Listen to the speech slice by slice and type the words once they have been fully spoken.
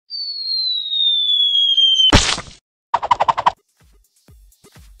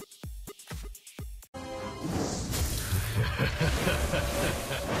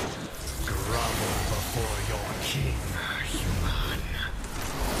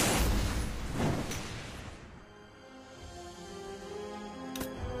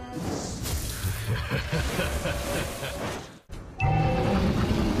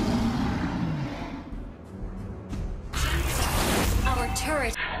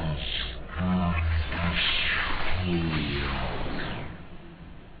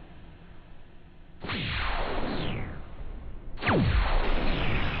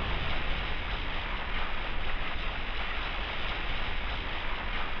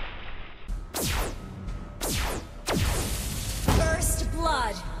First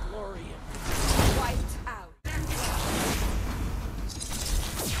blood. Wiped out.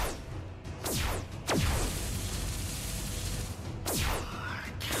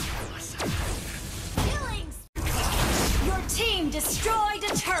 Killings. Your team destroyed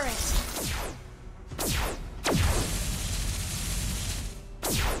a turret.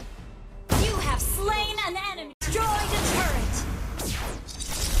 You have slain an enemy. Destroyed a turret.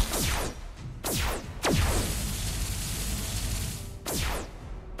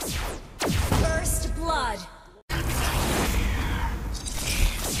 First blood.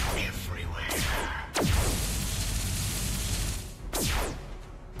 Everywhere.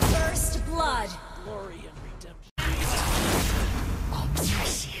 First blood. Glory and redemption.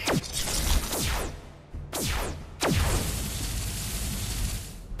 Omniscient.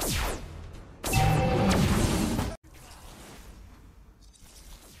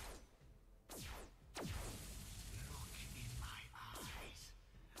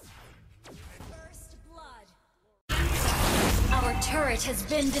 First blood. Our turret has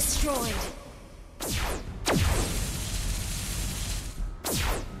been destroyed.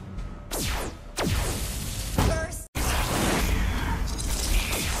 First.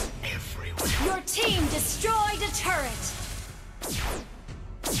 Everywhere. Your team destroyed a turret.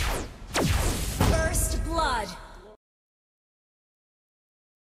 First blood.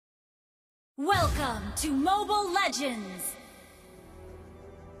 Welcome to Mobile Legends!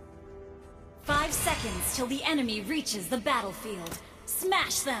 5 seconds till the enemy reaches the battlefield.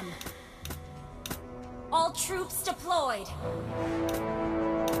 Smash them! All troops deployed.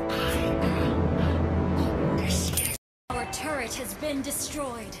 Our turret has been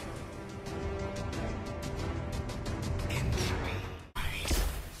destroyed.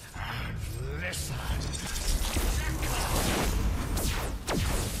 Listen.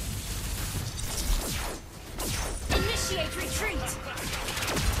 Initiate retreat!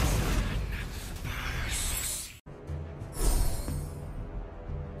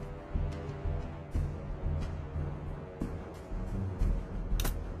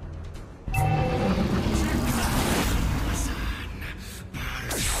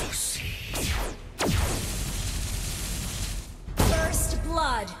 First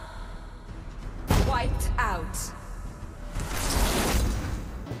blood. Wiped out.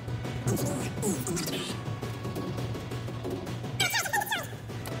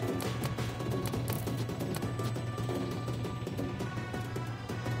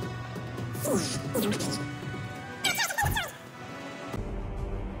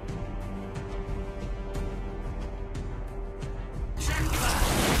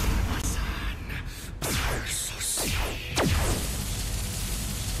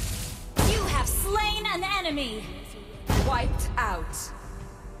 You have slain an enemy. Wiped out.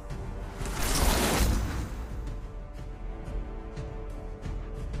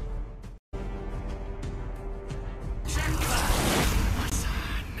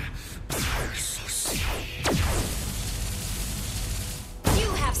 You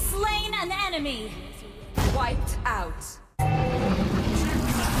have slain an enemy. Wiped out.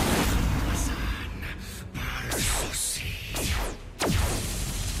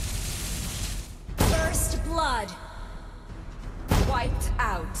 First blood. Wiped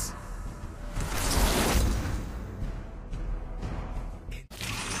out.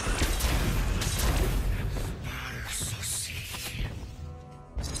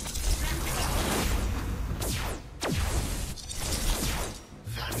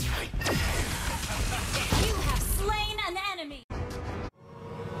 You have slain an enemy.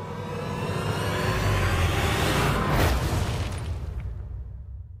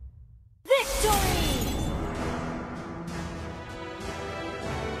 Victory!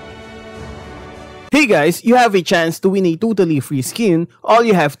 Hey guys, you have a chance to win a totally free skin. All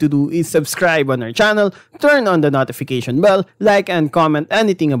you have to do is subscribe on our channel, turn on the notification bell, like and comment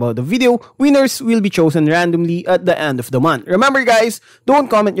anything about the video. Winners will be chosen randomly at the end of the month. Remember guys, don't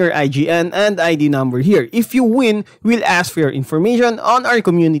comment your IGN and ID number here. If you win, we'll ask for your information on our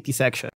community section.